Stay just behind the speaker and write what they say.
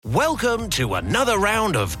Welcome to another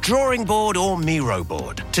round of Drawing Board or Miro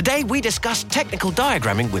Board. Today we discuss technical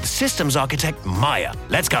diagramming with systems architect Maya.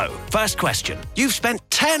 Let's go. First question. You've spent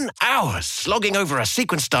 10 hours slogging over a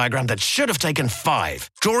sequence diagram that should have taken 5.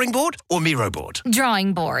 Drawing board or Miro board?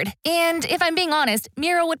 Drawing board. And if I'm being honest,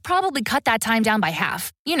 Miro would probably cut that time down by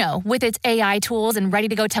half. You know, with its AI tools and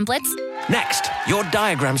ready-to-go templates. Next, your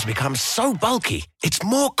diagrams become so bulky, it's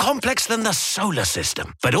more complex than the solar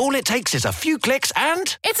system. But all it takes is a few clicks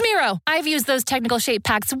and... It's Miro. I've used those technical shape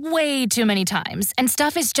packs way too many times, and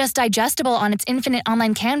stuff is just digestible on its infinite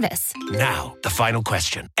online canvas. Now, the final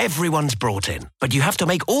question. Everyone's brought in, but you have to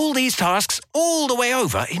make all these tasks all the way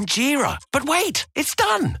over in Jira. But wait, it's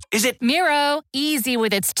done. Is it... Miro, easy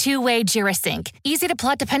with its two-way Jira sync. Easy to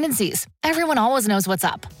plot dependencies. Everyone always knows what's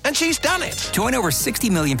up. And she's done it. Join over 60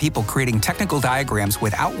 million people creating technical diagrams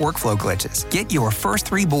without workflow glitches. Get your first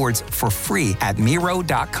 3 boards for free at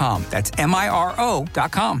Miro.com. That's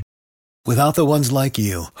Miro.com. Without the ones like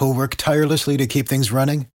you, who work tirelessly to keep things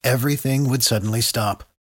running, everything would suddenly stop.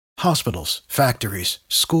 Hospitals, factories,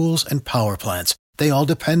 schools, and power plants, they all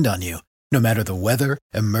depend on you. No matter the weather,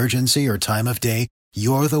 emergency, or time of day,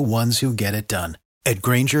 you're the ones who get it done. At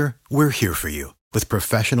Grainger, we're here for you with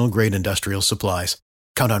professional-grade industrial supplies.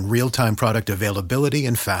 Count on real-time product availability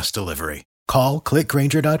and fast delivery. Call,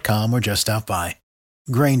 clickgrainger.com, or just stop by.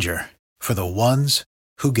 Grainger, for the ones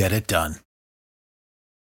who get it done.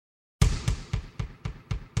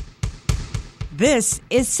 This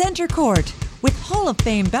is Center Court with Hall of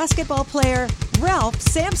Fame basketball player Ralph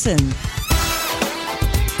Sampson.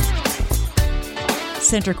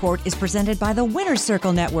 Center Court is presented by the Winner's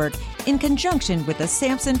Circle Network in conjunction with the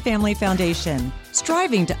Sampson Family Foundation,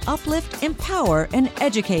 striving to uplift, empower, and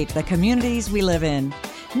educate the communities we live in.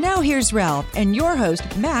 Now here's Ralph and your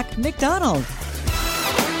host, Mac McDonald.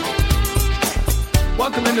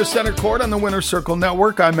 Welcome into Center Court on the Winner's Circle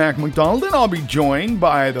Network. I'm Mac McDonald, and I'll be joined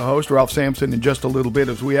by the host, Ralph Sampson, in just a little bit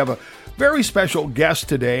as we have a very special guest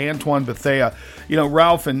today, Antoine Bethea. You know,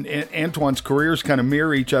 Ralph and Antoine's careers kind of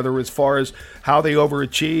mirror each other as far as how they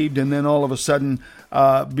overachieved and then all of a sudden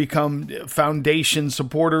become foundation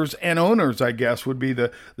supporters and owners, I guess, would be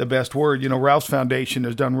the best word. You know, Ralph's foundation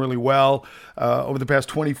has done really well. Over the past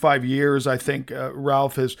 25 years, I think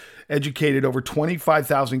Ralph has educated over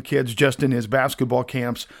 25,000 kids just in his basketball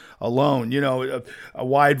camps alone. You know, a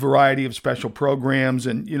wide variety of special programs.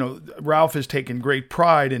 And, you know, Ralph has taken great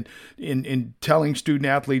pride in telling student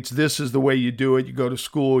athletes, this is the way you do it. You go to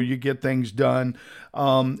school, you get things done.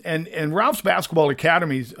 And Ralph's Basketball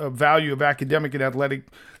Academy's value of academic and athletic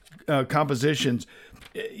compositions,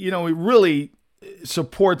 you know, it really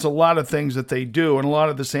supports a lot of things that they do, and a lot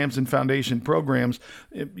of the Sampson Foundation programs,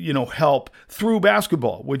 you know, help through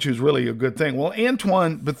basketball, which is really a good thing. Well,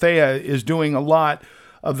 Antoine Bethea is doing a lot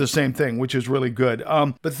of the same thing, which is really good.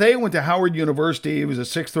 Bethea went to Howard University. He was a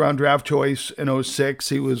 6th-round draft choice in 2006.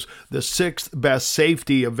 He was the 6th best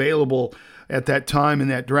safety available at that time in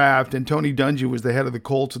that draft, and Tony Dungy was the head of the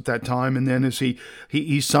Colts at that time. And then as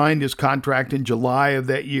he signed his contract in July of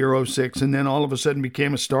that year, 2006, and then all of a sudden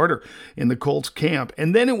became a starter in the Colts camp.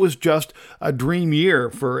 And then it was just a dream year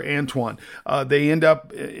for Antoine. They end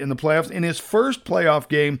up in the playoffs. In his first playoff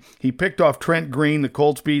game, he picked off Trent Green. The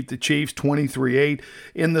Colts beat the Chiefs 23-8.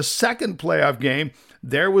 In the second playoff game,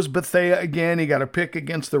 there was Bethea again. He got a pick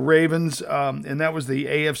against the Ravens, and that was the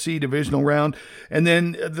AFC divisional round. And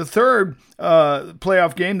then the third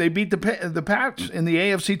playoff game, they beat the Pats in the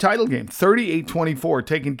AFC title game, 38-24,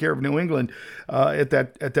 taking care of New England at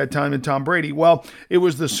that time in Tom Brady. Well, it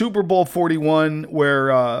was the Super Bowl 41 where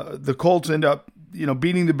the Colts end up, you know,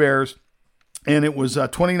 beating the Bears. And it was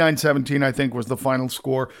 29-17, I think, was the final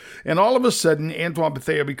score. And all of a sudden, Antoine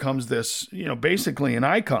Bethea becomes this, you know, basically an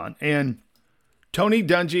icon. And Tony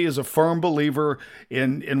Dungy is a firm believer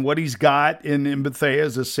in what he's got in Bethea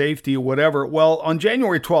as a safety or whatever. Well, on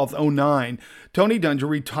January 12th, 2009, Tony Dungy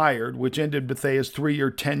retired, which ended Bethea's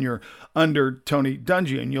 3-year tenure under Tony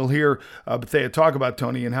Dungy. And you'll hear Bethea talk about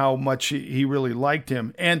Tony and how much he really liked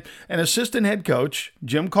him. And an assistant head coach,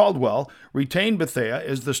 Jim Caldwell, retained Bethea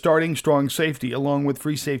as the starting strong safety along with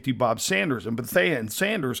free safety Bob Sanders. And Bethea and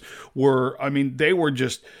Sanders were, I mean, they were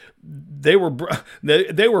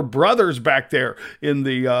brothers back there in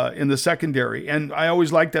the secondary. And I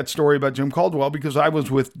always liked that story about Jim Caldwell because I was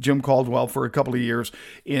with Jim Caldwell for a couple of years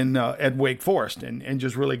at Wake Forest and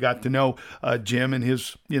just really got to know Jim and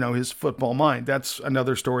his football mind. That's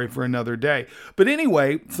another story for another day. But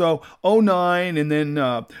anyway, so 2009 and then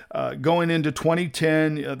going into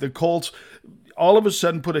 2010, the Colts all of a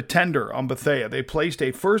sudden put a tender on Bethea. They placed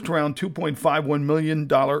a first-round $2.51 million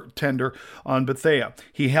tender on Bethea.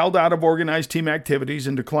 He held out of organized team activities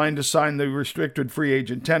and declined to sign the restricted free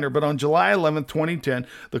agent tender. But on July 11th, 2010,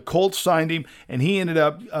 the Colts signed him, and he ended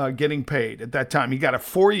up getting paid at that time. He got a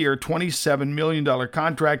 4-year, $27 million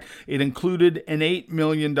contract. It included an $8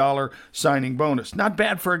 million signing bonus. Not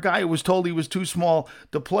bad for a guy who was told he was too small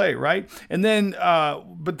to play, right? And then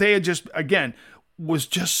Bethea just, again, was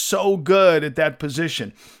just so good at that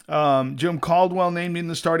position. Jim Caldwell named him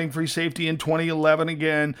the starting free safety in 2011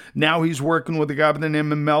 again. Now he's working with a guy by the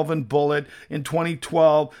name of Melvin Bullitt. In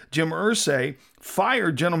 2012, Jim Irsay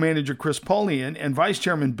fired general manager Chris Polian and vice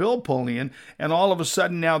chairman Bill Polian, and all of a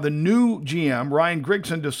sudden now the new GM, Ryan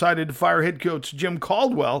Grigson, decided to fire head coach Jim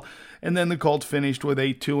Caldwell, and then the Colts finished with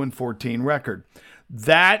a 2-14 record.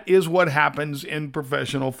 That is what happens in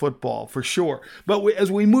professional football, for sure. But as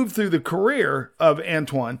we move through the career of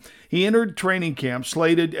Antoine, he entered training camp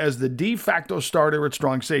slated as the de facto starter at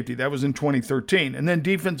strong safety. That was in 2013. And then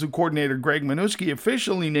defensive coordinator Greg Minuski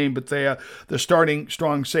officially named Bethea the starting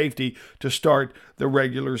strong safety to start the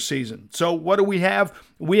regular season. So what do we have?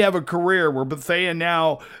 We have a career where Bethea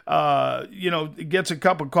now, gets a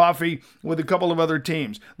cup of coffee with a couple of other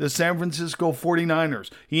teams. The San Francisco 49ers.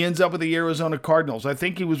 He ends up with the Arizona Cardinals. I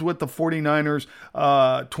think he was with the 49ers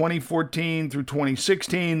 2014 through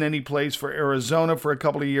 2016. Then he plays for Arizona for a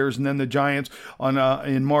couple of years, and then the Giants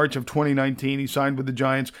in March of 2019. He signed with the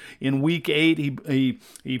Giants. In Week 8,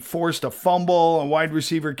 he forced a fumble. A wide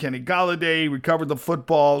receiver, Kenny Golladay, recovered the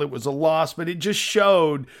football. It was a loss, but it just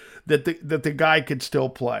showed that the guy could still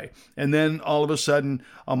play. And then all of a sudden,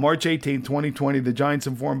 on March 18, 2020, the Giants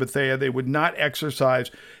informed Bethea they would not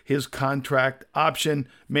exercise his contract option,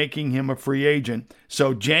 making him a free agent.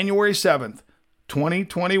 So January 7th,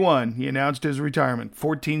 2021, he announced his retirement,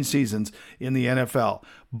 14 seasons in the NFL.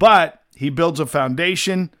 But he builds a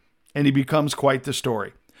foundation, and he becomes quite the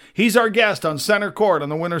story. He's our guest on Center Court on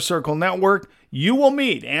the Winner Circle Network. You will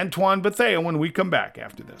meet Antoine Bethea when we come back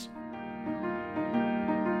after this.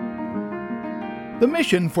 The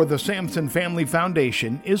mission for the Samson Family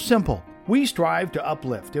Foundation is simple. We strive to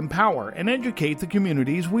uplift, empower, and educate the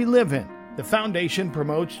communities we live in. The foundation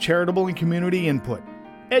promotes charitable and community input,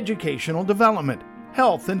 educational development,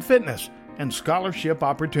 health and fitness, and scholarship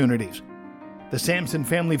opportunities. The Samson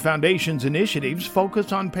Family Foundation's initiatives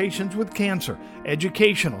focus on patients with cancer,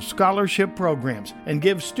 educational scholarship programs, and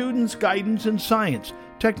give students guidance in science,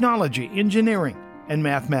 technology, engineering, and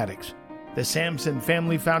mathematics. The Samson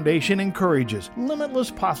Family Foundation encourages limitless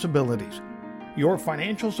possibilities. Your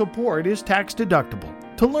financial support is tax deductible.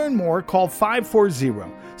 To learn more, call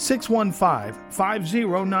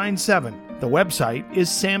 540-615-5097. The website is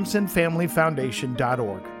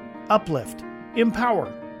samsonfamilyfoundation.org. Uplift,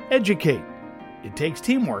 empower, educate. It takes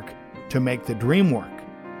teamwork to make the dream work.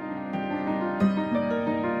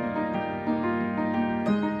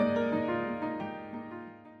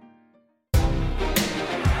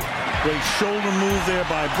 Great shoulder move there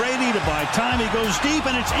by Brady to buy time. He goes deep,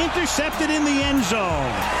 and it's intercepted in the end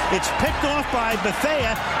zone. It's picked off by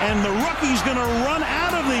Bethea, and the rookie's going to run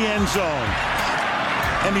out of the end zone.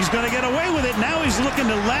 And he's going to get away with it. Now he's looking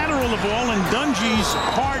to lateral the ball, and Dungy's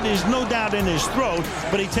heart is no doubt in his throat,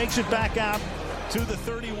 but he takes it back out to the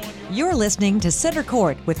 31-yard. You're listening to Center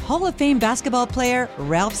Court with Hall of Fame basketball player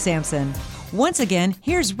Ralph Sampson. Once again,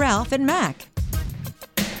 here's Ralph and Mac.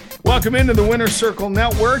 Welcome into the Winner Circle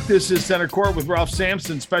Network. This is Center Court with Ralph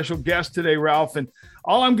Sampson, special guest today, Ralph. And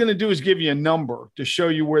all I'm going to do is give you a number to show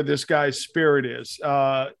you where this guy's spirit is.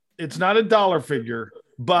 It's not a dollar figure,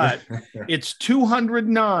 but it's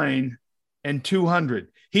 209 and 200.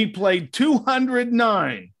 He played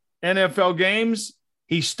 209 NFL games.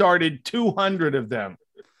 He started 200 of them.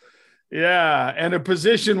 Yeah, and a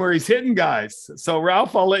position where he's hitting guys. So,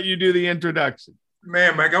 Ralph, I'll let you do the introduction.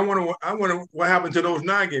 Man, Mike, I wonder what happened to those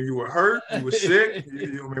 9 games. You were hurt, you were sick.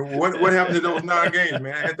 What happened to those 9 games,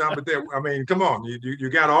 man? I mean, come on, you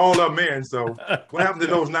got all of them in. So, what happened to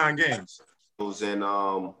those 9 games? And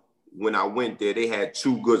when I went there, they had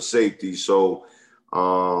 2 good safeties. So,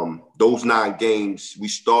 those 9 games, we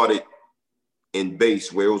started in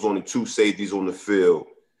base where it was only 2 safeties on the field,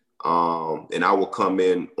 and I would come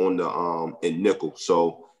in on the in nickel.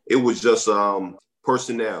 So it was just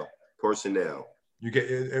personnel.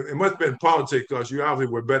 It must have been politics because you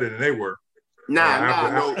obviously were better than they were.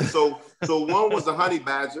 No. So one was a honey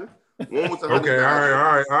badger. One was a honey badger.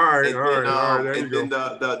 All right. There you go.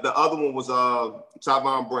 The other one was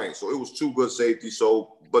Tavon Brand. So it was 2 good safeties.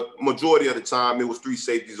 So, but majority of the time it was 3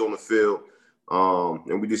 safeties on the field,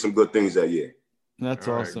 and we did some good things that year. That's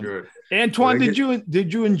all awesome. Right, good. Antoine,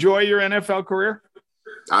 did you enjoy your NFL career?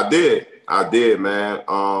 I did.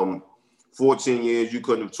 man. 14 years, you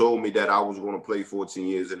couldn't have told me that I was going to play 14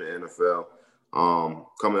 years in the NFL.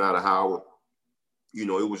 Coming out of Howard,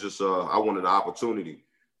 it was just I wanted an opportunity,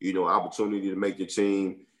 opportunity to make the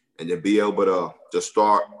team and to be able to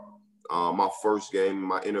start my first game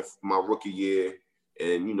in my rookie year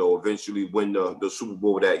and, eventually win the Super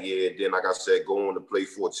Bowl that year. Then, like I said, go on to play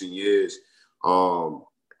 14 years. I'll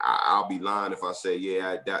be lying if I say,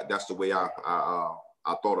 that's the way I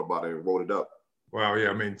thought about it and wrote it up. Wow,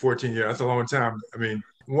 yeah, 14 years, that's a long time.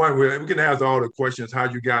 One, we can ask all the questions, how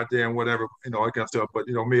you got there and whatever, all that kind of stuff. But,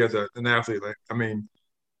 me as an athlete,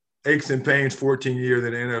 aches and pains, 14 years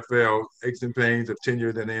in the NFL, aches and pains of 10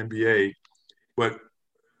 years in the NBA. But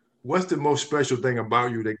what's the most special thing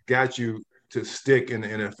about you that got you to stick in the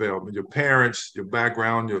NFL? Your parents, your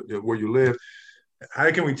background, where you live.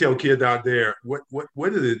 How can we tell kids out there, what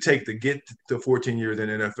did it take to get to 14 years in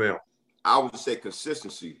the NFL? I would say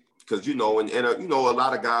consistency. Because, a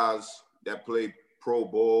lot of guys that play pro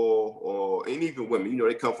ball and even women,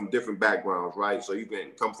 they come from different backgrounds, right? So you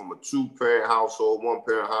can come from a 2-parent household,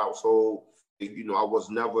 1-parent household. I was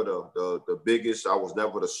never the biggest. I was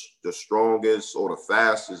never the strongest or the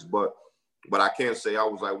fastest, but I can't say I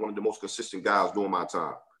was like one of the most consistent guys during my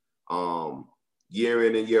time. Year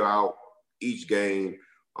in and year out, each game,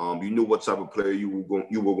 you knew what type of player you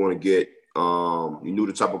were going to get. You knew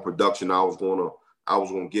the type of production I was going to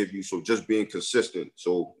give you. So just being consistent.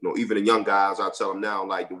 So, even the young guys, I tell them now,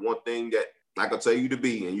 like the one thing that I can tell you to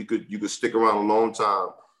be, and you could stick around a long time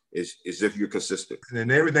is if you're consistent. And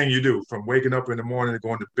then everything you do, from waking up in the morning to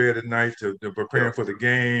going to bed at night to preparing for the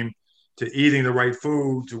game, to eating the right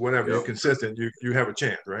food, to whatever, you're consistent, you have a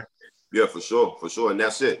chance, right? Yeah, for sure. And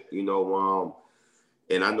that's it. And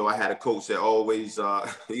I know I had a coach that always,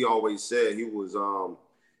 he always said, he was,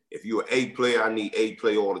 if you're an A player, I need A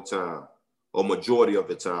play all the time. Or majority of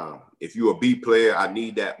the time. If you're a B player, I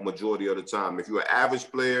need that majority of the time. If you're an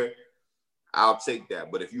average player, I'll take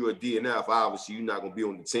that. But if you're a DNF, obviously you're not going to be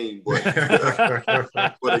on the team. But,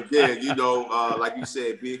 but again, like you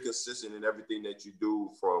said, being consistent in everything that you do,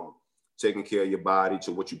 from taking care of your body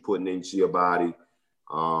to what you're putting into your body,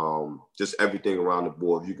 just everything around the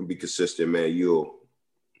board. If you can be consistent, man, you'll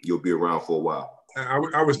be around for a while.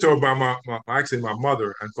 I was told by my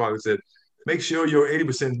mother and father said, make sure you're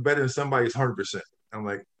 80% better than somebody's 100%. I'm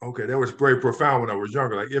like, okay, that was very profound when I was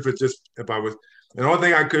younger. Like the only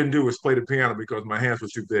thing I couldn't do was play the piano because my hands were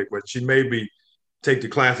too big, but she made me take the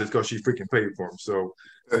classes because she freaking paid for them. So,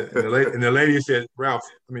 and the lady said,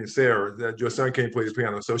 Sarah, that your son can't play the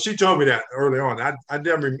piano. So she told me that early on. I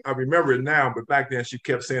remember it now, but back then she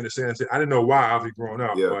kept saying the same thing. I didn't know why, obviously growing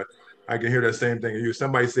up, but I can hear that same thing in you.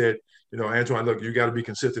 Somebody said, Antoine, look, you got to be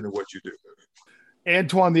consistent in what you do.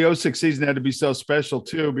 Antoine, the 06 season had to be so special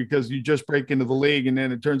too, because you just break into the league and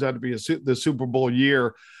then it turns out to be the Super Bowl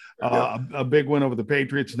year, a big win over the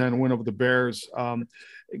Patriots and then a win over the Bears.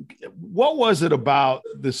 What was it about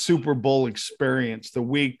the Super Bowl experience, the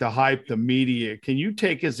week, the hype, the media? Can you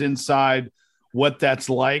take us inside what that's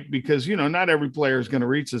like? Because, not every player is going to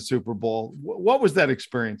reach the Super Bowl. What was that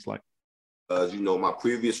experience like? My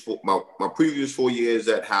previous 4 years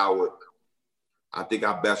at Howard, I think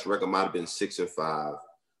our best record might have been 6-5.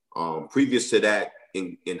 Previous to that,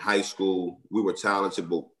 in high school, we were talented,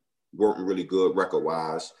 but weren't really good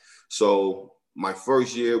record-wise. So my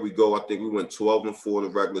first year, I think we went 12-4 in the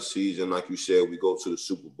regular season. Like you said, we go to the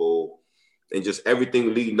Super Bowl. And just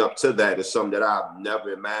everything leading up to that is something that I've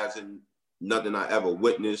never imagined, nothing I ever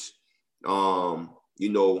witnessed. From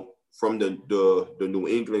the New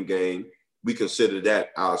England game, we consider that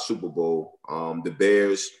our Super Bowl. The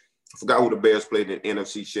Bears, I forgot who the Bears played in the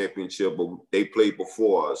NFC Championship, but they played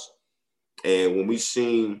before us. And when we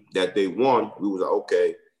seen that they won, we was like,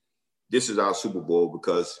 okay, this is our Super Bowl,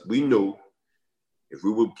 because we knew if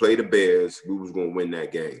we would play the Bears, we was going to win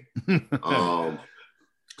that game.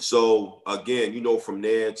 So again, from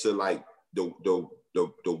there to like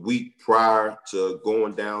the week prior to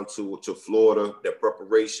going down to Florida, that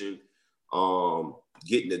preparation,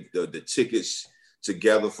 getting the tickets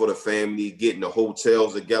together for the family, getting the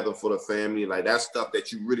hotels together for the family, like that stuff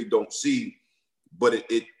that you really don't see, but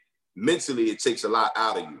it mentally it takes a lot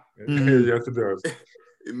out of you. Yes, it does.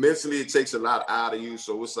 Mentally, it takes a lot out of you.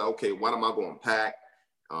 So it's like, okay, what am I going to pack?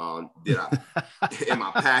 Am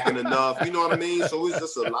I packing enough? You know what I mean? So it's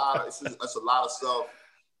just a lot of stuff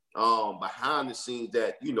behind the scenes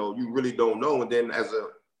that you really don't know. And then I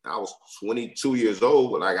was 22 years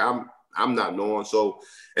old, like I'm not knowing. So,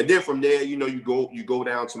 and then from there, you go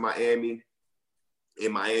down to Miami,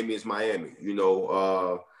 and Miami is Miami,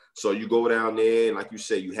 so you go down there, and like you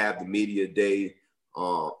say, you have the media day.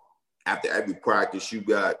 After every practice, you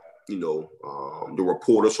got, the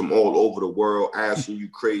reporters from all over the world asking you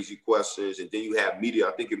crazy questions. And then you have media.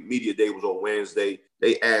 I think Media Day was on Wednesday.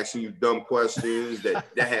 They asking you dumb questions that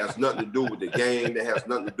has nothing to do with the game, that has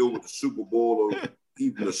nothing to do with the Super Bowl or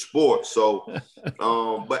even the sport. So,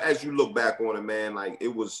 but as you look back on it, man, like it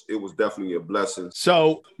was definitely a blessing.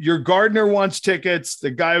 So your gardener wants tickets. The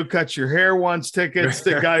guy who cuts your hair wants tickets.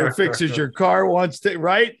 The guy who fixes your car wants to,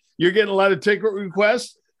 right? You're getting a lot of ticket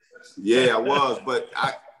requests. Yeah, I was, but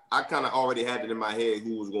I kind of already had it in my head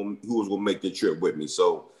who was gonna make the trip with me.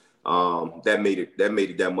 So that made it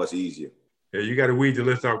that much easier. Yeah, you got to weed the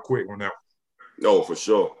list out quick on that one. No, for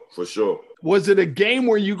sure. Was it a game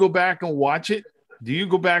where you go back and watch it? Do you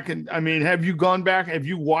go back and, have you gone back? Have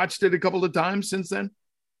you watched it a couple of times since then?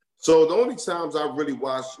 So the only times I really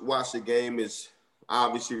watched the game is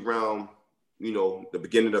obviously around, the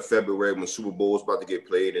beginning of February when Super Bowl is about to get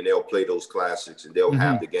played, and they'll play those classics and they'll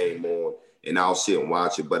have the game on, and I'll sit and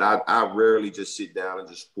watch it. But I rarely just sit down and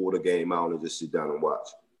just pull the game out and just sit down and watch.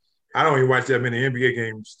 I don't even watch that many NBA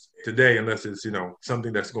games today unless it's,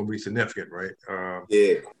 something that's going to be significant, right?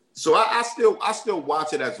 Yeah. So I still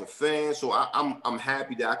watch it as a fan. So I'm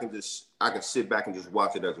happy that I can sit back and just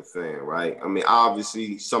watch it as a fan, right? I mean,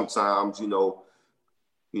 obviously sometimes,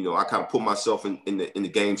 I kind of put myself in the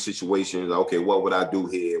game situations. Like, okay, what would I do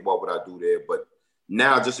here? What would I do there? But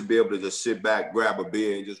now just to be able to just sit back, grab a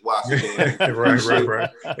beer, and just watch the game. right.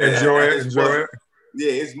 Enjoy it.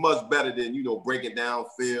 Yeah, it's much better than, breaking down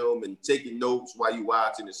film and taking notes while you're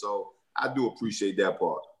watching it. So I do appreciate that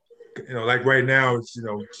part. Like right now, it's,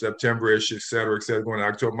 September-ish, et cetera, going to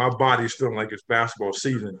October. My body's feeling like it's basketball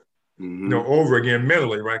season, over again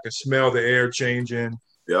mentally, right? I can smell the air changing.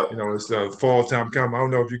 Yep. It's fall time coming. I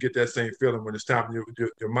don't know if you get that same feeling when it's time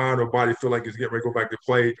your mind or body feel like it's getting ready to go back to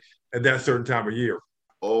play at that certain time of year.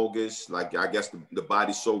 August, like I guess the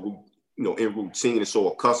body's so, in routine and so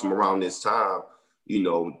accustomed around this time,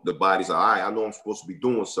 the body's like, all right, I know I'm supposed to be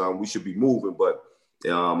doing something. We should be moving, but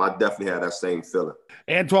I definitely had that same feeling.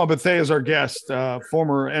 Antoine Bethea is our guest,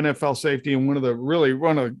 former NFL safety and one of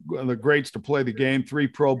the greats to play the game, 3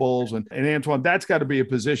 Pro Bowls. And Antoine, that's got to be a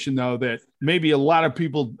position, though, that maybe a lot of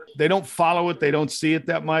people, they don't follow it. They don't see it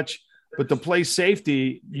that much. But to play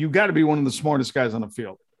safety, you got to be one of the smartest guys on the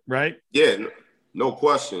field, right? Yeah, no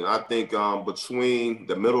question. I think between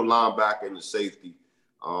the middle linebacker and the safety,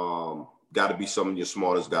 got to be some of your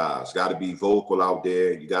smartest guys. Got to be vocal out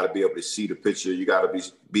there. You got to be able to see the picture. You got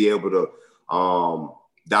to be able to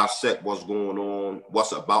dissect what's going on,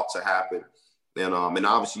 what's about to happen, and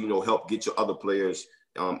obviously help get your other players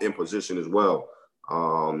in position as well.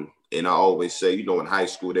 And I always say, in high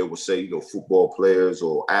school they would say, football players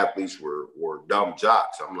or athletes were dumb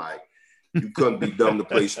jocks. I'm like, you couldn't be dumb to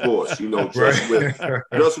play sports. Just with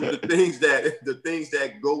the things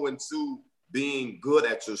that go into being good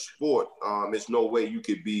at your sport, there's no way you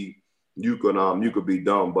could be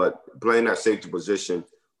dumb. But playing that safety position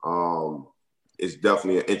is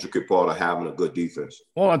definitely an intricate part of having a good defense.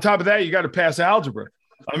 Well, on top of that, you got to pass algebra.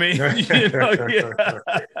 I mean, Hey,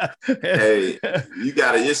 you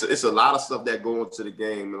got to. It's a lot of stuff that go into the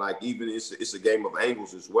game. Like even it's a game of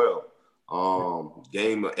angles as well.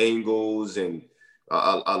 Game of angles and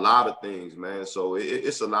a lot of things, man. So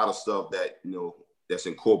it's a lot of stuff that that's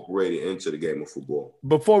incorporated into the game of football.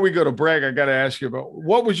 Before we go to break, I got to ask you about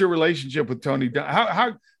what was your relationship with Tony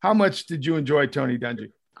Dungy? How much did you enjoy Tony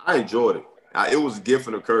Dungy? I enjoyed it. It was a gift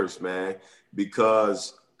and a curse, man,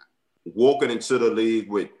 because walking into the league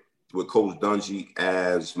with Coach Dungy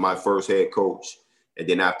as my first head coach, and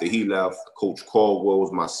then after he left, Coach Caldwell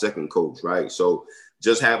was my second coach, right? So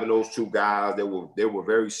just having those two guys, they were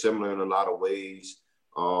very similar in a lot of ways.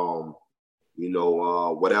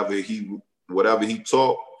 Whatever he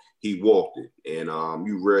taught, he walked it. And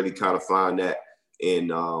you rarely kind of find that in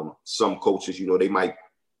some coaches. They might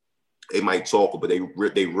talk it, but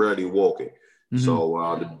they rarely walk it. Mm-hmm.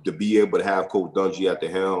 So to be able to have Coach Dungy at the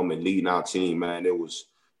helm and leading our team, man, it was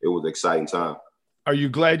an exciting time. Are you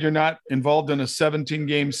glad you're not involved in a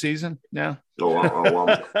 17-game season now?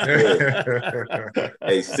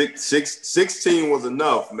 Hey, 16 was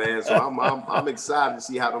enough, man. So I'm excited to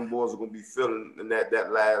see how them boys are going to be feeling in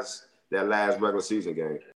that last regular season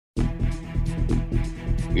game.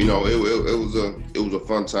 It was a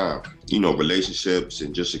fun time. Relationships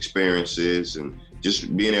and just experiences and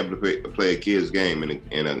just being able to play a kid's game in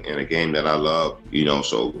a game that I love.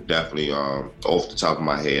 So definitely off the top of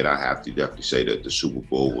my head, I have to definitely say that the Super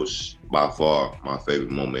Bowl was by far my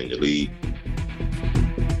favorite moment in the league.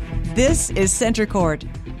 This is Center Court,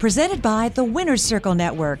 presented by the Winners Circle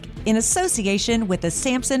Network in association with the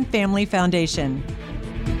Sampson Family Foundation.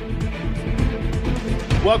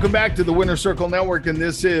 Welcome back to the Winner Circle Network, and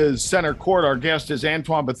this is Center Court. Our guest is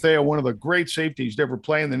Antoine Bethea, one of the great safeties to ever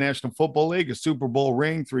play in the National Football League, a Super Bowl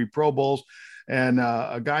ring, 3 Pro Bowls, and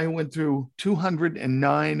a guy who went through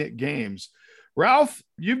 209 games. Ralph,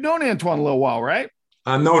 you've known Antoine a little while, right?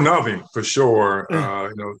 I know of him for sure.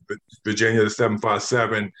 Virginia, the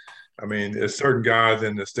 757. I mean, there's certain guys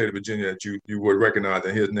in the state of Virginia that you would recognize,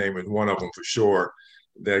 and his name is one of them for sure,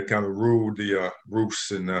 that kind of ruled the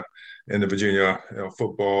roofs in the Virginia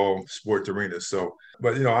football sports arena. So,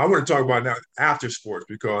 but I want to talk about now after sports,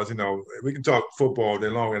 because we can talk football all day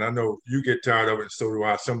long, and I know you get tired of it, and so do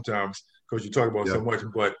I sometimes, because you talk about so much.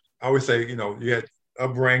 But I always say, you had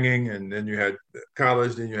upbringing, and then you had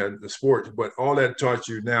college, then you had the sports, but all that taught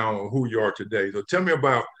you now who you are today. So tell me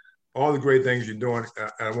about all the great things you're doing.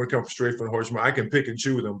 I want to come straight from the horse's mouth. I can pick and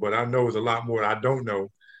choose them, but I know there's a lot more I don't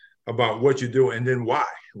know about what you do, and then why.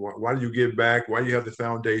 Why do you give back? Why do you have the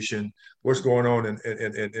foundation? What's going on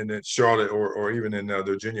in Charlotte or even in the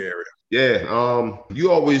Virginia area? Yeah,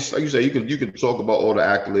 you always, like you say, you can talk about all the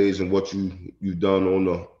accolades and what you've done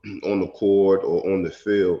on the court or on the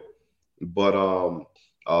field, but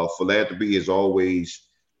philanthropy has always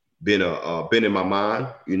been in my mind.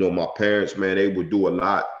 My parents, man, they would do a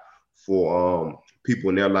lot for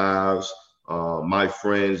people in their lives. My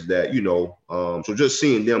friends that, so just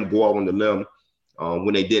seeing them go out on the limb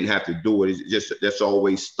when they didn't have to do it, that's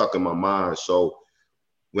always stuck in my mind. So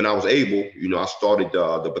when I was able, I started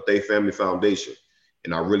the Bethea Family Foundation,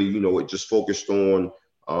 and I really, it just focused on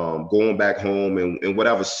going back home and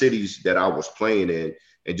whatever cities that I was playing in,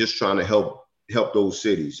 and just trying to help those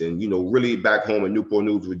cities. And, really back home in Newport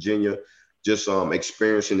News, Virginia, just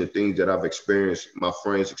experiencing the things that I've experienced, my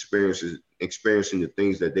friends' experiencing the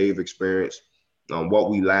things that they've experienced,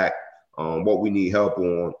 what we lack, what we need help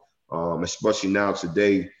on, especially now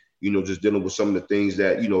today, just dealing with some of the things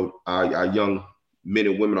that, our young men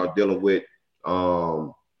and women are dealing with.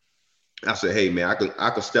 I said, hey, man, I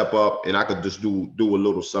could step up and I could just do a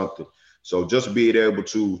little something. So just being able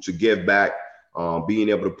to give back, being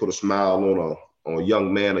able to put a smile on a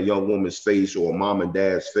young man, a young woman's face, or a mom and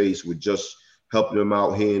dad's face with just helping them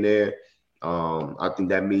out here and there. I think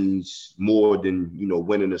that means more than,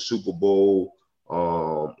 winning a Super Bowl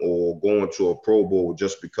or going to a Pro Bowl,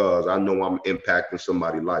 just because I know I'm impacting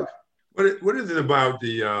somebody's life. What is it about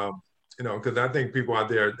the, because I think people out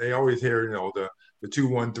there, they always hear, the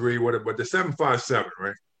 213, but the 757,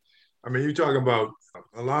 right? I mean, you're talking about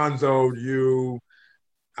Alonzo, you,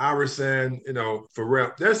 Iverson,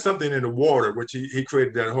 Pharrell. There's something in the water, which he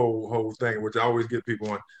created that whole thing, which I always get people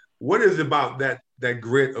on. What is it about that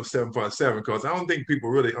grit of 757? Because I don't think people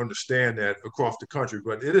really understand that across the country,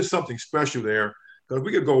 but it is something special there. Because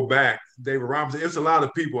we could go back, David Robinson, it's a lot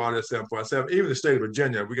of people out at 757, even the state of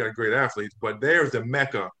Virginia, we got great athletes, but there's the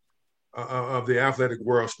mecca of the athletic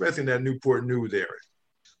world, especially in that Newport News area.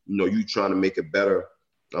 You trying to make a better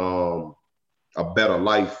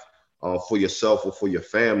life for yourself or for your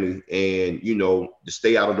family, and to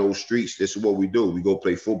stay out of those streets. This is what we do. We go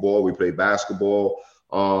play football, we play basketball,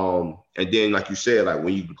 and then, like you said, like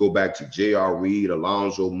when you go back to J.R. Reed,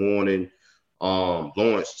 Alonzo Mourning,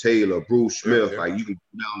 Lawrence Taylor, Bruce Smith, like you can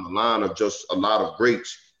go down the line of just a lot of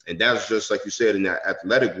greats, and that's just like you said in that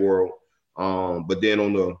athletic world. But then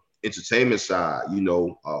on the entertainment side,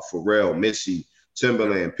 Pharrell, Missy,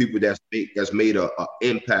 Timberland, people that's made a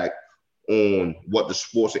impact on what the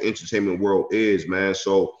sports and entertainment world is, man.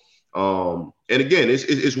 So, and again,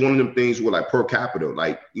 it's one of them things where, like, per capita,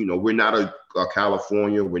 like, we're not a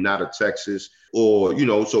California, we're not a Texas, or,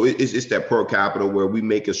 so it's that per capita where we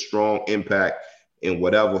make a strong impact in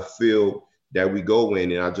whatever field that we go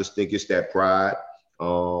in. And I just think it's that pride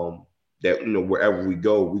that, wherever we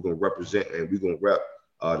go, we're going to represent and we're going to rep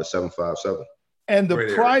the 757. And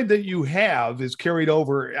the pride that you have is carried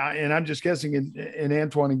over, and I'm just guessing in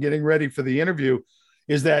Antoine and getting ready for the interview,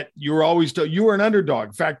 is that you were an underdog.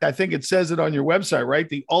 In fact, I think it says it on your website, right?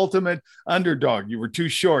 The ultimate underdog. You were too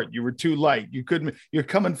short. You were too light. You're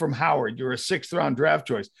coming from Howard. You're a 6th round draft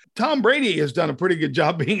choice. Tom Brady has done a pretty good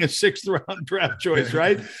job being a 6th round draft choice,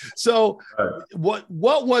 right? So what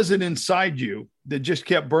was it inside you that just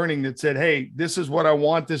kept burning that said, hey, this is what I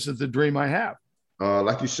want. This is the dream I have?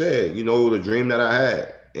 Like you said, the dream that I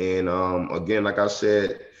had. And again, like I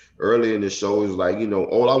said earlier in the show, is like,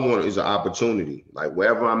 all I want is an opportunity. Like,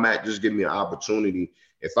 wherever I'm at, just give me an opportunity.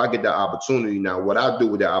 If I get that opportunity, now what I do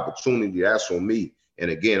with that opportunity, that's on me.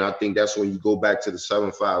 And again, I think that's when you go back to the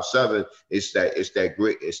 757, it's that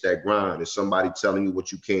grit, it's that grind. It's somebody telling you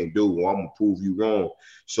what you can't do, or I'm gonna prove you wrong.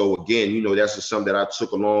 So again, that's just something that I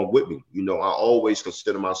took along with me. I always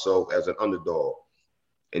consider myself as an underdog.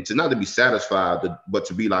 And not to be satisfied, but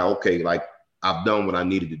to be like, okay, like I've done what I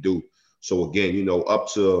needed to do. So again, you know,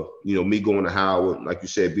 up to, you know, me going to Howard, like you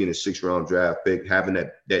said, being a 6th-round draft pick, having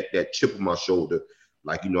that chip on my shoulder,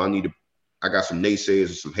 like, you know, I got some naysayers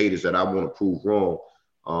and some haters that I want to prove wrong.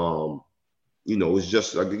 You know, it's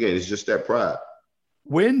just, like, again, it's just that pride.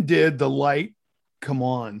 When did the light come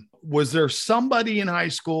on? Was there somebody in high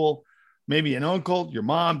school, maybe an uncle, your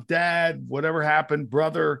mom, dad, whatever happened,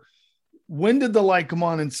 brother? When did the light come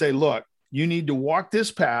on and say, look, you need to walk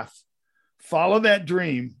this path, follow that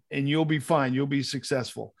dream, and you'll be fine. You'll be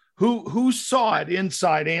successful. Who saw it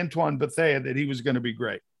inside Antoine Bethea that he was going to be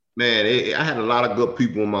great? Man, I had a lot of good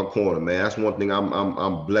people in my corner, man. That's one thing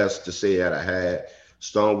I'm blessed to say that I had.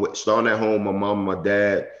 Starting at home, my mom and my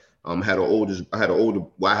dad. I have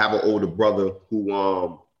an older brother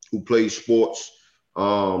who plays sports.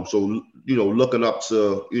 So, you know, looking up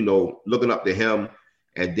to him.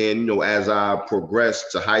 And then, you know, as I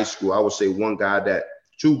progressed to high school, I would say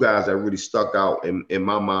two guys that really stuck out in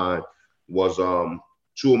my mind was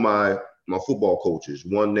two of my football coaches.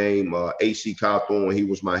 One named A.C. Cawthorn, he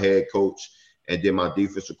was my head coach, and then my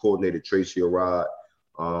defensive coordinator, Tracy Arad.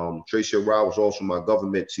 Tracy Arad was also my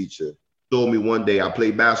government teacher. Told me one day, I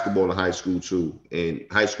played basketball in high school too. And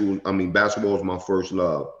basketball was my first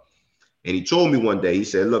love. And he told me one day, he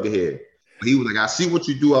said, look here. He was like, I see what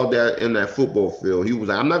you do out there in that football field. He was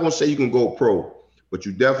like, I'm not going to say you can go pro, but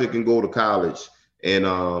you definitely can go to college and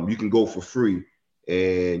you can go for free.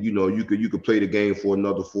 And, you know, you could play the game for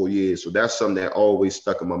another 4 years. So that's something that always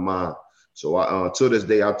stuck in my mind. So to this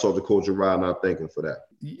day, I talk to Coach Arad and I thank him for that.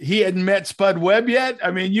 He hadn't met Spud Webb yet?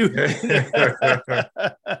 I mean, you.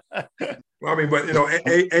 Well, I mean, but, you know,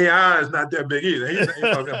 AI is not that big either.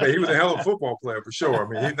 He was a hell of a football player for sure. I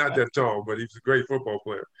mean, he's not that tall, but he's a great football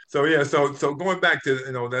player. So, yeah, so going back to,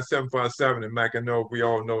 you know, that 757, and Mac, I know we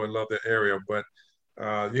all know and love that area, but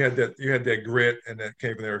you had that grit and that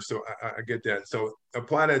came from there. So I get that. So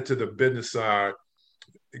apply that to the business side.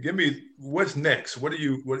 Give me what's next.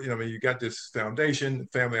 You got this foundation,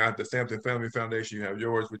 family out the Sampson Family Foundation. You have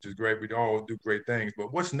yours, which is great. We all do great things.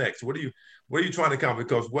 But what's next? What are you trying to accomplish?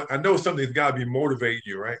 Because I know something's got to be motivating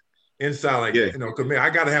you, right? Inside, like, you know, because, man, I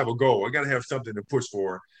got to have a goal. I got to have something to push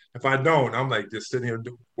for. If I don't, I'm like just sitting here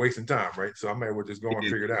wasting time, right? So I may as well just go and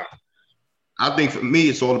figure it out. I think for me,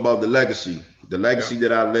 it's all about the legacy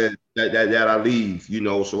that I led, that I leave. You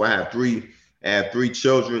know, so I have three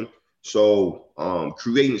children. So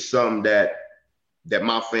creating something that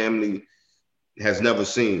my family has never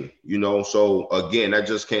seen, you know. So again, that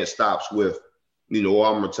just can't stop with, you know,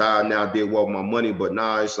 I'm retired now, I did well with my money, but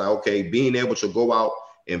now it's like, okay, being able to go out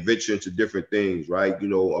and venture into different things, right? You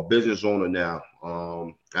know, a business owner now.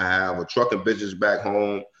 I have a trucking business back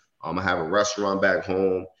home. I have a restaurant back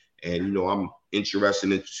home, and, you know, I'm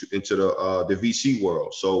interested into the VC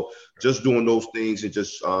world. So just doing those things and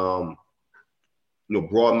just, you know,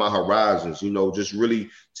 broaden my horizons, you know, just really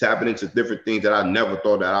tapping into different things that I never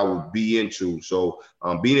thought that I would be into. So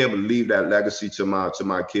being able to leave that legacy to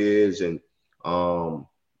my kids and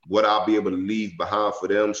what I'll be able to leave behind for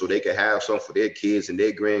them so they can have something for their kids and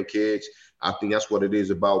their grandkids. I think that's what it is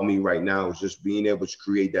about me right now, is just being able to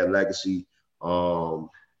create that legacy.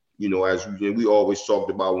 You know, as we always talked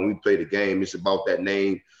about when we play the game, it's about that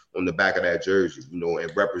name on the back of that jersey, you know,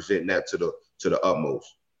 and representing that to the utmost.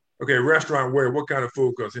 Okay, restaurant where? What kind of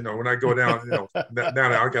food? Because, you know, when I go down, you know, down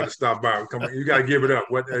there, I got to stop by. Come on, you got to give it up.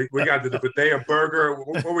 What we got? The Bethea burger.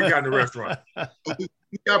 What we got in the restaurant? So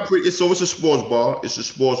it's a sports bar. It's a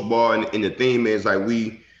sports bar, and the theme is like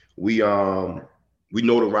we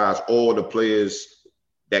notarize all the players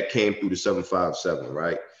that came through the 757,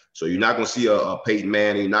 right? So you're not gonna see a Peyton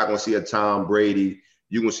Manning. You're not gonna see a Tom Brady.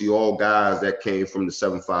 You're going to see all guys that came from the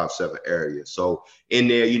 757 area. So in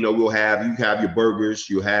there, you know, you have your burgers,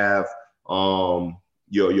 you have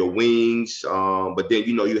your wings, but then,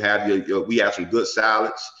 you know, you have we have some good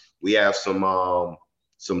salads. We have some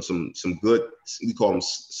good, we call them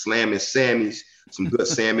slamming Sammys, some good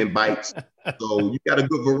salmon bites. So you got a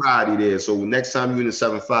good variety there. So next time you're in the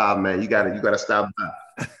 75, man, you gotta stop by.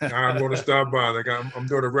 I'm going to stop by. Like I'm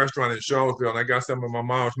doing a restaurant in Charlottesville, and I got some of my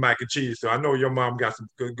mom's mac and cheese. So I know your mom got some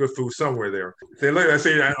good food somewhere there. Say, look,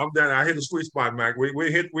 I'm done. I hit the sweet spot, Mac.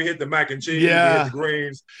 We hit the mac and cheese. Yeah. We hit the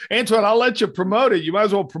greens. Antoine, I'll let you promote it. You might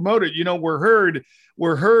as well promote it. You know, we're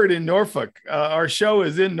heard in Norfolk. Our show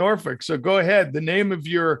is in Norfolk. So go ahead. The name of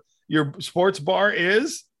your sports bar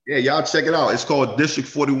is? Yeah, y'all check it out. It's called District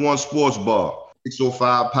 41 Sports Bar,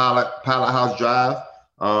 605 Pilot House Drive.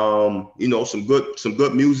 You know, some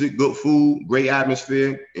good music, good food, great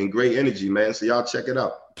atmosphere, and great energy, man. So y'all check it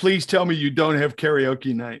out. Please tell me you don't have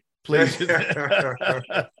karaoke night. Please.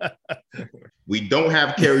 We don't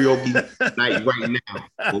have karaoke night right now,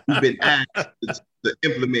 but we've been asked to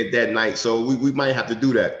implement that night, so we might have to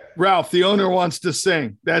do that. Ralph, the owner wants to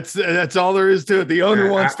sing. That's all there is to it. The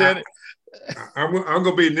owner wants to. I'm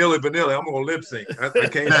gonna be Nilly Vanilli. I'm gonna lip sync. I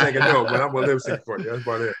can't sing a note, but I'm gonna lip sync for you. That's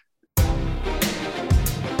about it.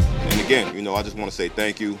 And again, I just want to say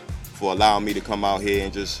thank you for allowing me to come out here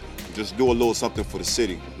and just do a little something for the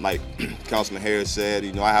city. Like Councilman Harris said,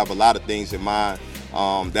 I have a lot of things in mind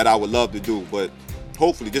that I would love to do, but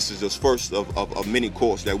hopefully this is just first of many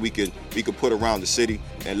courts that we could put around the city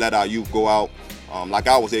and let our youth go out like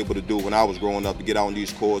I was able to do when I was growing up, to get out on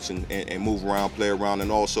these courts and move around, play around, and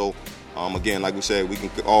also again, like we said, we can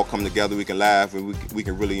all come together, we can laugh, and we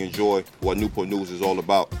can really enjoy what Newport News is all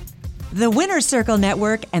about. The Winner's Circle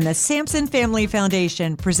Network and the Sampson Family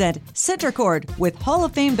Foundation present Center Court with Hall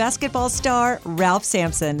of Fame basketball star Ralph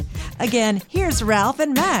Sampson. Again, here's Ralph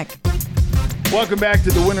and Mac. Welcome back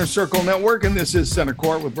to the Winner's Circle Network, and this is Center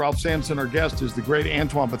Court with Ralph Sampson. Our guest is the great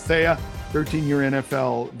Antoine Bethea, 13-year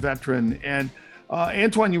NFL veteran. And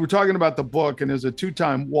Antoine, you were talking about the book, and as a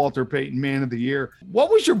two-time Walter Payton Man of the Year.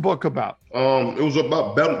 What was your book about? It was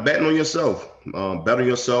about betting on yourself, betting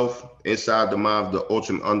yourself inside the mind of the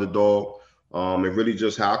ultimate underdog, and really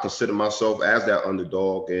just how I consider myself as that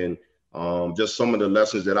underdog, and just some of the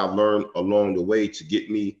lessons that I've learned along the way to get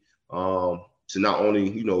me to not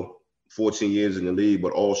only, 14 years in the league,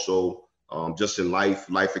 but also just in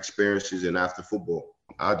life experiences and after football.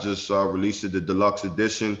 I just released the deluxe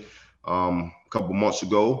edition a couple months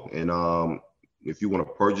ago, and if you want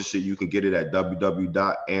to purchase it, you can get it at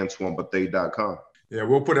www.antoinebethea.com. Yeah,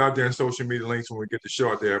 we'll put out there in social media links when we get the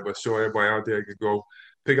show out there, but so everybody out there can go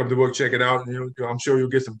pick up the book, check it out, and I'm sure you'll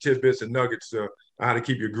get some tidbits and nuggets on how to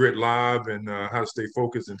keep your grit live and how to stay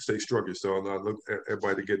focused and stay structured. So look at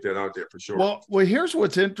everybody to get that out there for sure. Well, here's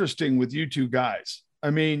what's interesting with you two guys. I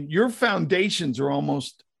mean, your foundations are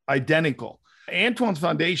almost identical. Antoine's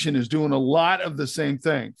foundation is doing a lot of the same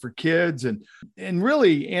thing for kids. And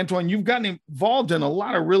really, Antoine, you've gotten involved in a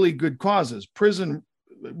lot of really good causes. Prison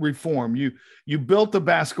reform. You built the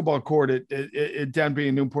basketball court at Denby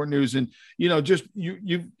and Newport News. And,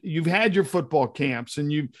 you've had your football camps,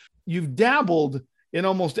 and you've dabbled in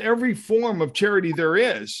almost every form of charity there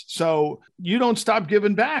is. So you don't stop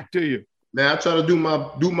giving back, do you? Man, I try to do my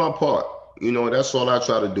part. That's all I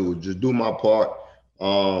try to do, just do my part.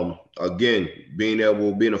 Again, being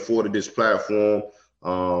afforded this platform,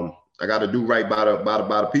 I got to do right by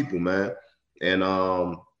the people, man. And,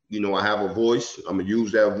 I have a voice. I'm going to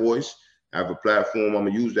use that voice. I have a platform. I'm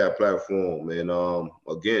going to use that platform. And,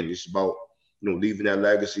 again, it's about, leaving that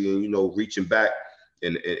legacy and, reaching back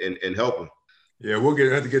and helping. Yeah, we'll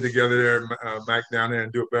have to get together there, Mike, down there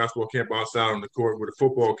and do a basketball camp outside on the court with a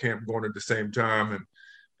football camp going at the same time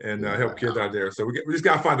and help kids out there. So we just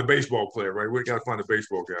got to find a baseball player, right? We got to find a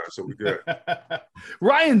baseball guy. So we good.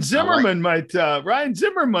 Ryan Zimmerman might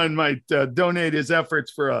donate his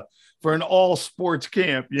efforts for an all sports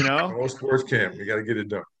camp, All sports camp. We got to get it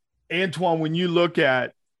done. Antoine, when you look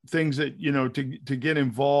at things that, to get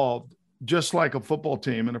involved, just like a football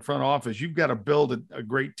team in the front office, you've got to build a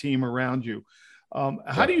great team around you.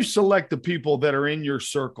 How do you select the people that are in your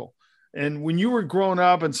circle? And when you were growing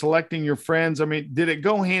up and selecting your friends, I mean, did it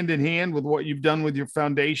go hand in hand with what you've done with your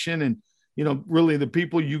foundation and, really the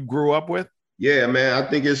people you grew up with? Yeah, man, I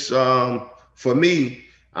think it's, for me,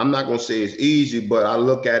 I'm not going to say it's easy, but I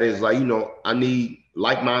look at it as like, I need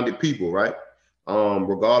like-minded people, right?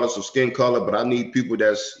 Regardless of skin color, but I need people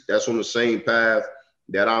that's on the same path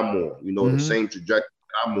that I'm on, the same trajectory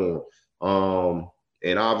that I'm on.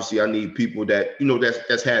 And obviously I need people that,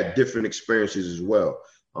 that's had different experiences as well.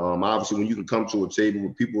 Obviously when you can come to a table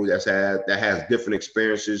with people that has different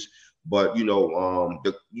experiences, but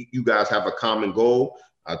you guys have a common goal,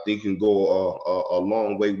 I think you can go a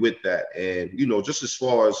long way with that. And, just as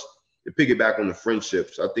far as to piggyback on the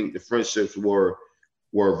friendships, I think the friendships were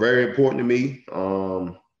very important to me.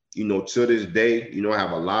 To this day, I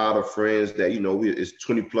have a lot of friends that, it's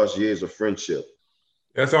 20 plus years of friendship.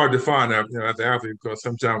 That's hard to find out, as an athlete, because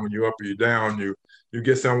sometimes when you're up or you're down, you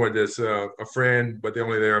get someone that's a friend, but they're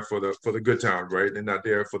only there for the good times, right? They're not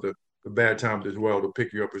there for the bad times as well, to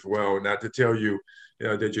pick you up as well, and not to tell you,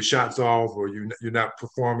 that your shot's off or you're not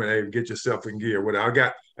performing. Hey, get yourself in gear. I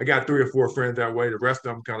got 3 or 4 friends that way. The rest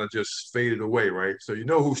of them kind of just faded away, right? So you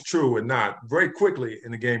know who's true and not very quickly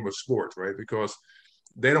in the game of sports, right? Because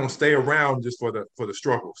they don't stay around just for the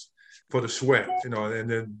struggles, for the sweat, and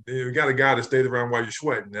then you got a guy that stays around while you're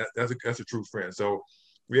sweating. That's a true friend. So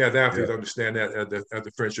we as athletes understand that as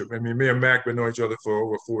the friendship. I mean, me and Mac been knowing each other for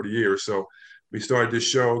over 40 years. So we started this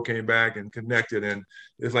show, came back and connected, and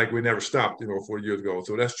it's like we never stopped, 4 years ago.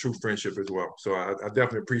 So that's true friendship as well. So I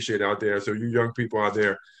definitely appreciate it out there. So you young people out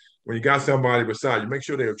there, when you got somebody beside you, make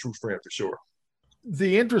sure they're a true friend for sure.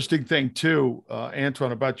 The interesting thing too,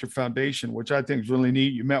 Antoine, about your foundation, which I think is really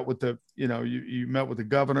neat. You met with you met with the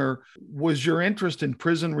governor, was your interest in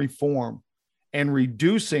prison reform and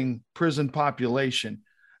reducing prison population.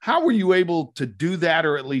 How were you able to do that,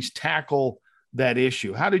 or at least tackle that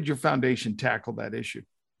issue? How did your foundation tackle that issue?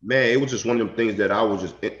 Man, it was just one of them things that I was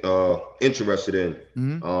just interested in.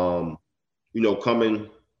 Mm-hmm. Coming,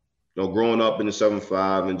 growing up in the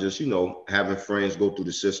 7-5 and just, having friends go through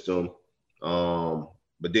the system.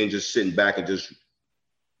 But then just sitting back and just,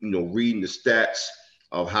 reading the stats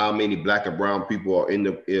of how many Black and brown people are in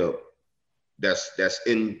the that's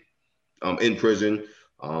in prison,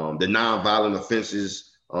 the nonviolent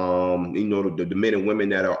offenses, the men and women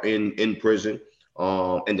that are in prison,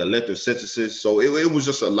 and the length of sentences. So it was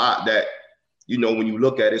just a lot that, when you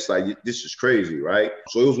look at it, it's like, this is crazy, right?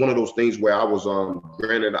 So it was one of those things where I was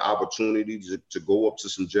granted the opportunity to go up to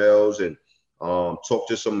some jails and talk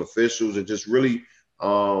to some officials and just really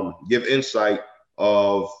give insight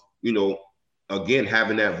of, again,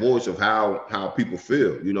 having that voice of how people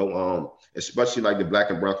feel, especially like the Black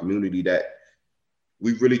and brown community, that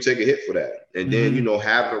we really take a hit for that. And then,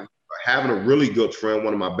 having a really good friend,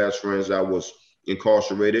 one of my best friends that was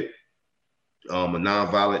incarcerated, a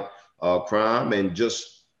nonviolent crime, and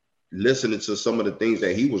just listening to some of the things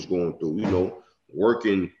that he was going through,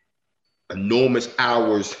 working enormous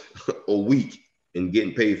hours a week and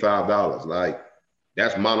getting paid $5. Like,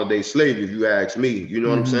 that's modern day slavery, if you ask me. You know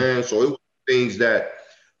what I'm saying? So it was things that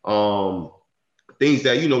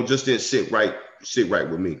just didn't sit right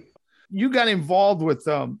with me. You got involved with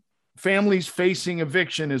families facing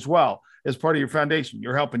eviction as well as part of your foundation.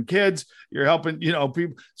 You're helping kids, you're helping,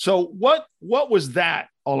 people. So what was that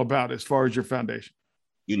all about as far as your foundation?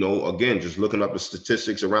 Again, just looking up the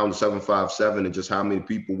statistics around the 757 and just how many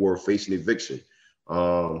people were facing eviction.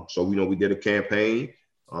 So, we did a campaign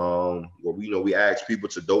where, we asked people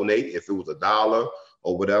to donate if it was $1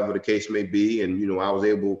 or whatever the case may be. And, I was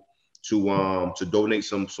able to donate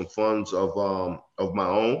some funds of my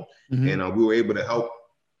own. Mm-hmm. And we were able to help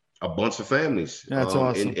a bunch of families. That's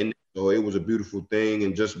awesome. And so it was a beautiful thing.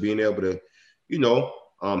 And just being able to,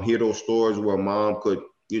 hear those stories where mom could,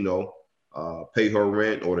 pay her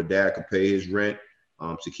rent, or the dad could pay his rent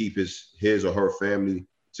to keep his or her family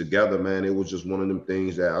together, man. It was just one of them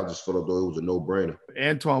things that I just felt like it was a no-brainer.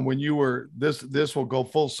 Antoine, when you were this will go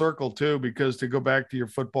full circle too, because to go back to your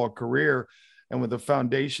football career and with a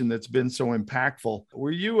foundation that's been so impactful,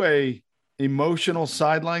 were you a emotional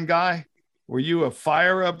sideline guy? Were you a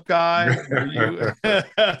fire-up guy? Were you,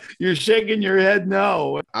 you're shaking your head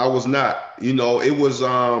no. I was not. It was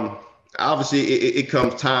obviously it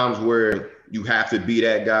comes times where you have to be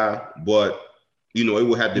that guy, but it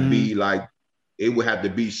would have to be like, it would have to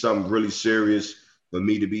be something really serious for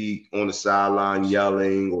me to be on the sideline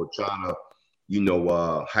yelling or trying to,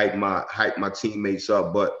 hype my teammates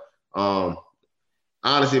up. But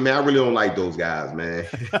honestly, man, I really don't like those guys, man.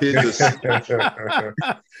 It's something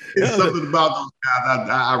about those guys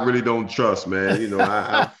I really don't trust, man.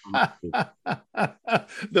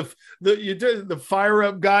 The fire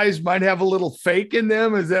up guys might have a little fake in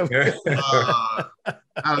them. Is that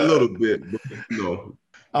a little bit, but,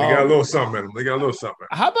 They got a little something in them. They got a little something.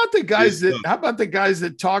 How about the guys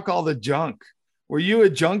that talk all the junk? Were you a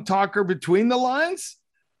junk talker between the lines?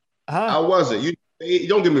 I wasn't. You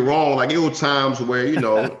don't get me wrong. Like, it were times where,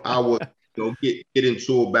 I would, get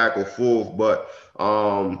into a back or forth, but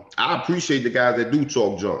I appreciate the guys that do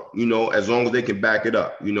talk junk, as long as they can back it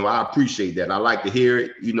up. I appreciate that. I like to hear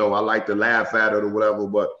it. I like to laugh at it or whatever,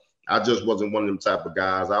 but I just wasn't one of them type of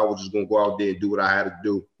guys. I was just going to go out there and do what I had to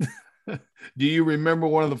do. Do you remember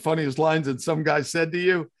one of the funniest lines that some guy said to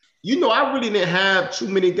you? I really didn't have too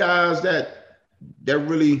many guys that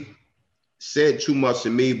really said too much to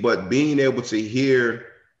me, but being able to hear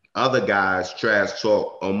other guys trash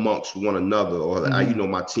talk amongst one another, or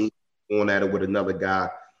my team going at it with another guy,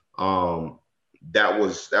 that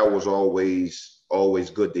was always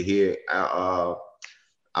good to hear. I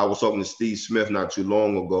was talking to Steve Smith not too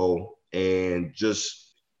long ago, and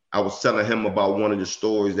I was telling him about one of the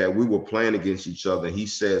stories that we were playing against each other. He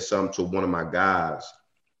said something to one of my guys,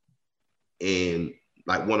 and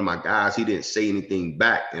like, one of my guys, he didn't say anything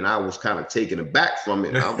back, and I was kind of taken aback from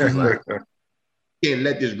it. I was like, can't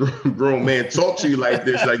let this grown man talk to you like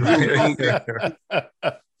this. Like,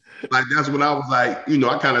 like, that's when I was like,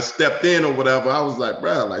 I kind of stepped in or whatever. I was like,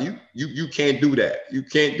 bro, like, you can't do that. You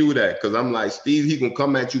can't do that. Cause I'm like, Steve, he gonna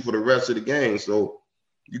come at you for the rest of the game. So,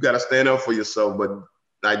 you got to stand up for yourself. But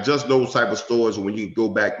like just those type of stories when you can go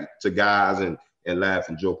back to guys and laugh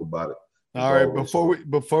and joke about it. All right,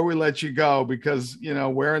 before we let you go, because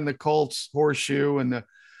wearing the Colts horseshoe and the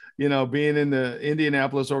being in the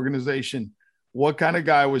Indianapolis organization, what kind of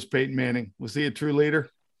guy was Peyton Manning? Was he a true leader?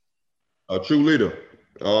 A true leader.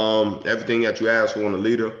 Everything that you ask for in a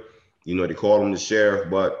leader, they call him the sheriff,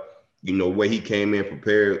 but the way he came in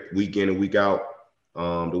prepared week in and week out,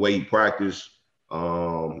 the way he practiced,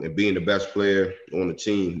 and being the best player on the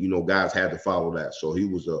team, guys had to follow that. So he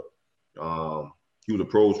was a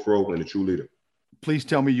pros pro and a true leader. Please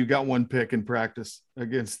tell me you got one pick in practice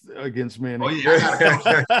against Manning. Oh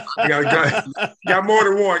yeah, got more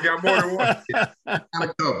than one. Got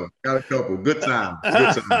a couple. Good time.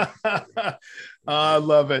 I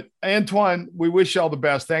love it. Antoine, we wish you all the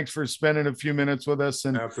best. Thanks for spending a few minutes with us,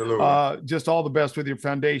 and absolutely, just all the best with your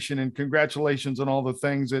foundation, and congratulations on all the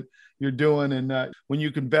things that you're doing. And when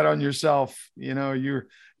you can bet on yourself, you're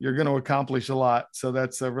going to accomplish a lot. So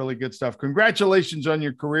that's really good stuff. Congratulations on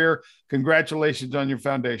your career. Congratulations on your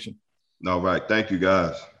foundation. All right. Thank you,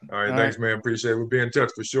 guys. All right. Thanks, man. Appreciate it. We'll be in touch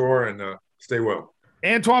for sure, and stay well.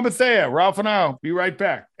 Antoine Bethea, Ralph and I'll be right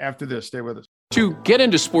back after this. Stay with us. To get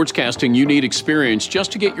into sportscasting, you need experience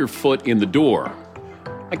just to get your foot in the door.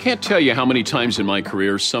 I can't tell you how many times in my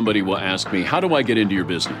career somebody will ask me, how do I get into your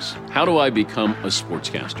business? How do I become a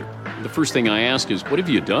sportscaster? The first thing I ask is, what have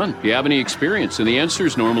you done? Do you have any experience? And the answer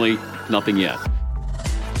is normally nothing yet.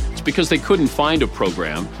 It's because they couldn't find a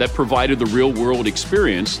program that provided the real-world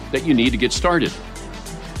experience that you need to get started.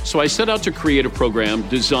 So I set out to create a program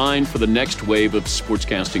designed for the next wave of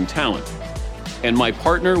sportscasting talent. And my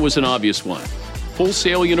partner was an obvious one. Full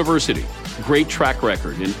Sail University. Great track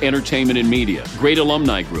record in entertainment and media, great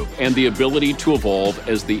alumni group, and the ability to evolve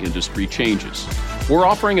as the industry changes. We're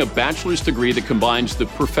offering a bachelor's degree that combines the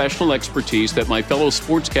professional expertise that my fellow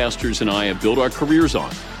sportscasters and I have built our careers on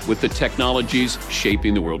with the technologies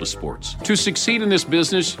shaping the world of sports. To succeed in this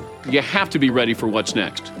business, you have to be ready for what's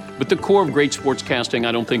next. But the core of great sportscasting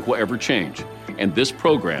I don't think will ever change, and this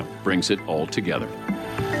program brings it all together.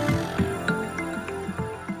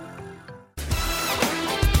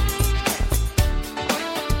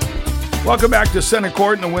 Welcome back to Center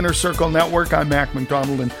Court and the Winner's Circle Network. I'm Mac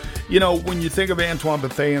McDonald. And, when you think of Antoine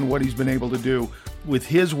Bethea and what he's been able to do with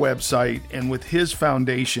his website and with his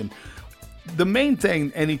foundation, the main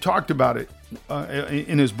thing, and he talked about it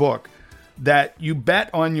in his book, that you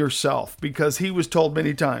bet on yourself, because he was told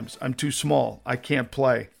many times, I'm too small, I can't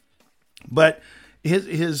play. But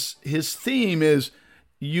his theme is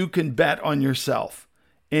you can bet on yourself.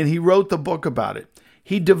 And he wrote the book about it.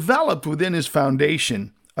 He developed within his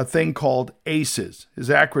foundation a thing called ACES, his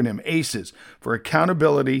acronym ACES, for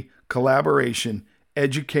accountability, collaboration,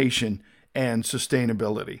 education, and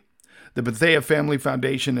sustainability. The Bethea Family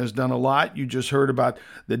Foundation has done a lot. You just heard about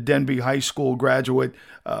the Denby High School graduate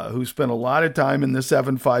who spent a lot of time in the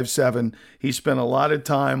 757. He spent a lot of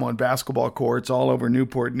time on basketball courts all over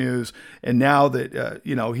Newport News. And now that,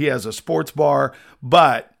 he has a sports bar.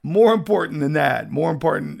 But more important than that, more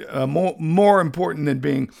important than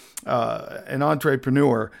being an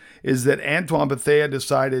entrepreneur, is that Antoine Bethea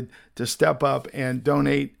decided to step up and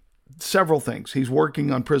donate several things. He's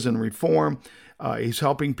working on prison reform. He's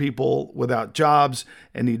helping people without jobs,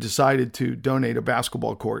 and he decided to donate a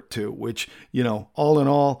basketball court too, which, all in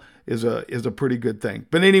all is a pretty good thing.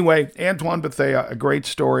 But anyway, Antoine Bethea, a great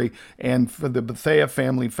story. And for the Bethea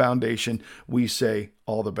Family Foundation, we say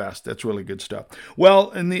all the best. That's really good stuff. Well,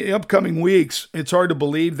 in the upcoming weeks, it's hard to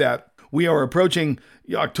believe that we are approaching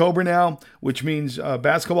October now, which means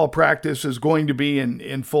basketball practice is going to be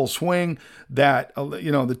in full swing. That,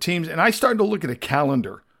 the teams, and I started to look at a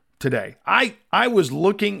calendar today. I was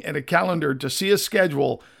looking at a calendar to see a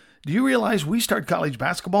schedule. Do you realize we start college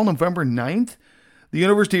basketball November 9th? The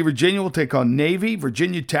University of Virginia will take on Navy.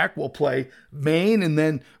 Virginia Tech will play Maine, and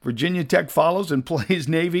then Virginia Tech follows and plays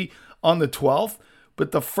Navy on the 12th.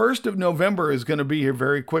 But the 1st of November is going to be here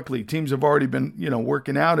very quickly. Teams have already been,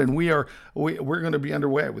 working out, and we're going to be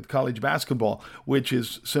underway with college basketball, which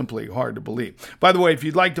is simply hard to believe. By the way, if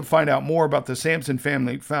you'd like to find out more about the Sampson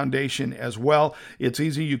Family Foundation as well, it's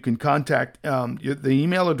easy. You can contact, the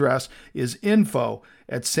email address is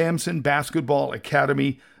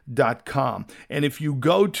info@SamsonBasketballAcademy.com. And if you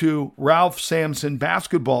go to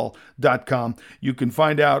RalphSampsonBasketball.com, you can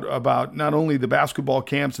find out about not only the basketball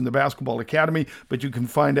camps and the basketball academy, but you can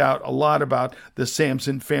find out a lot about the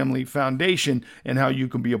Sampson Family Foundation and how you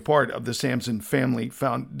can be a part of the Sampson Family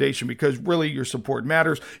Foundation, because really your support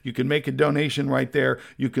matters. You can make a donation right there.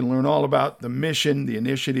 You can learn all about the mission, the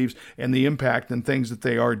initiatives, and the impact and things that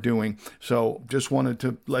they are doing. So just wanted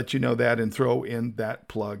to let you know that and throw in that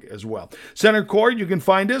plug as well. Center Court, you can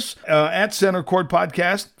find us at Center Court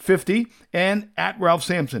Podcast 50 and at Ralph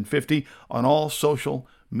Sampson 50 on all social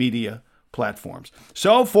media platforms.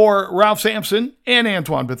 So for Ralph Sampson and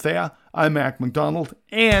Antoine Bethea, I'm Mac McDonald.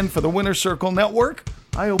 And for the Winner's Circle Network,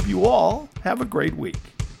 I hope you all have a great week.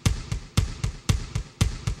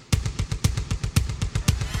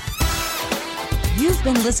 You've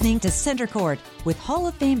been listening to Center Court with Hall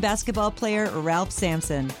of Fame basketball player Ralph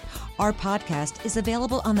Sampson. Our podcast is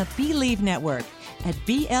available on the Believe Network at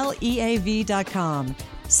BLEAV.com.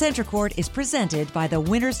 Center Court is presented by the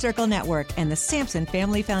Winner's Circle Network and the Sampson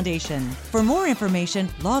Family Foundation. For more information,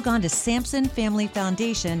 log on to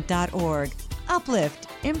SampsonFamilyFoundation.org. Uplift,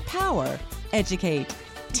 empower, educate.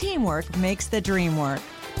 Teamwork makes the dream work.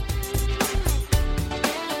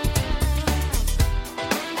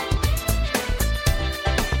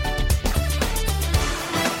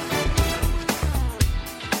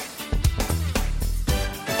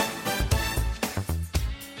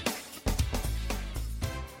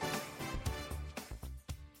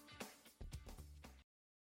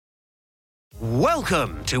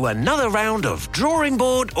 Welcome to another round of Drawing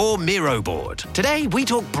Board or Miro Board. Today we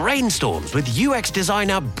talk brainstorms with UX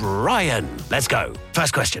designer Brian. Let's go.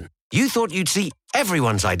 First question. You thought you'd see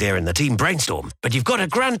everyone's idea in the team brainstorm, but you've got a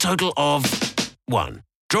grand total of 1.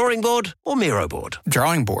 Drawing board or Miro board?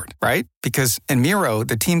 Drawing board, right? Because in Miro,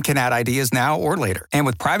 the team can add ideas now or later. And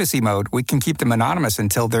with privacy mode, we can keep them anonymous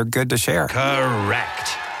until they're good to share.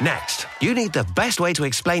 Correct. Next, you need the best way to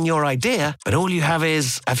explain your idea, but all you have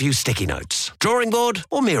is a few sticky notes. Drawing board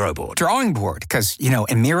or Miro board? Drawing board, because,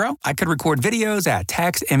 in Miro, I could record videos, add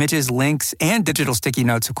text, images, links, and digital sticky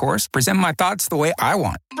notes, of course, present my thoughts the way I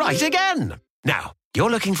want. Right again. Now, you're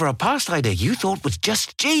looking for a past idea you thought was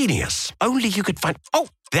just genius. Only you could find... Oh,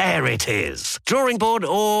 there it is. Drawing board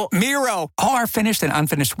or... Miro. All our finished and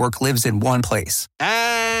unfinished work lives in one place.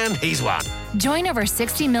 And he's won. Join over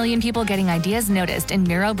 60 million people getting ideas noticed in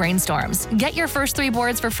Miro brainstorms. Get your first 3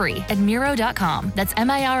 boards for free at Miro.com. That's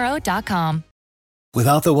Miro.com.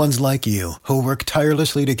 Without the ones like you, who work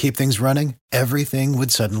tirelessly to keep things running, everything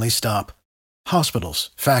would suddenly stop.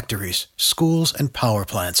 Hospitals, factories, schools, and power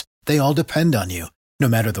plants, they all depend on you. No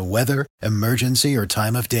matter the weather, emergency, or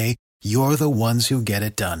time of day, you're the ones who get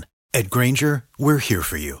it done. At Grainger, we're here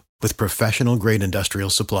for you with professional-grade industrial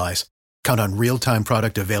supplies. Count on real-time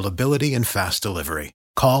product availability and fast delivery.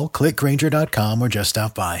 Call, click Grainger.com, or just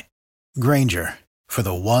stop by. Grainger, for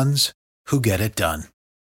the ones who get it done.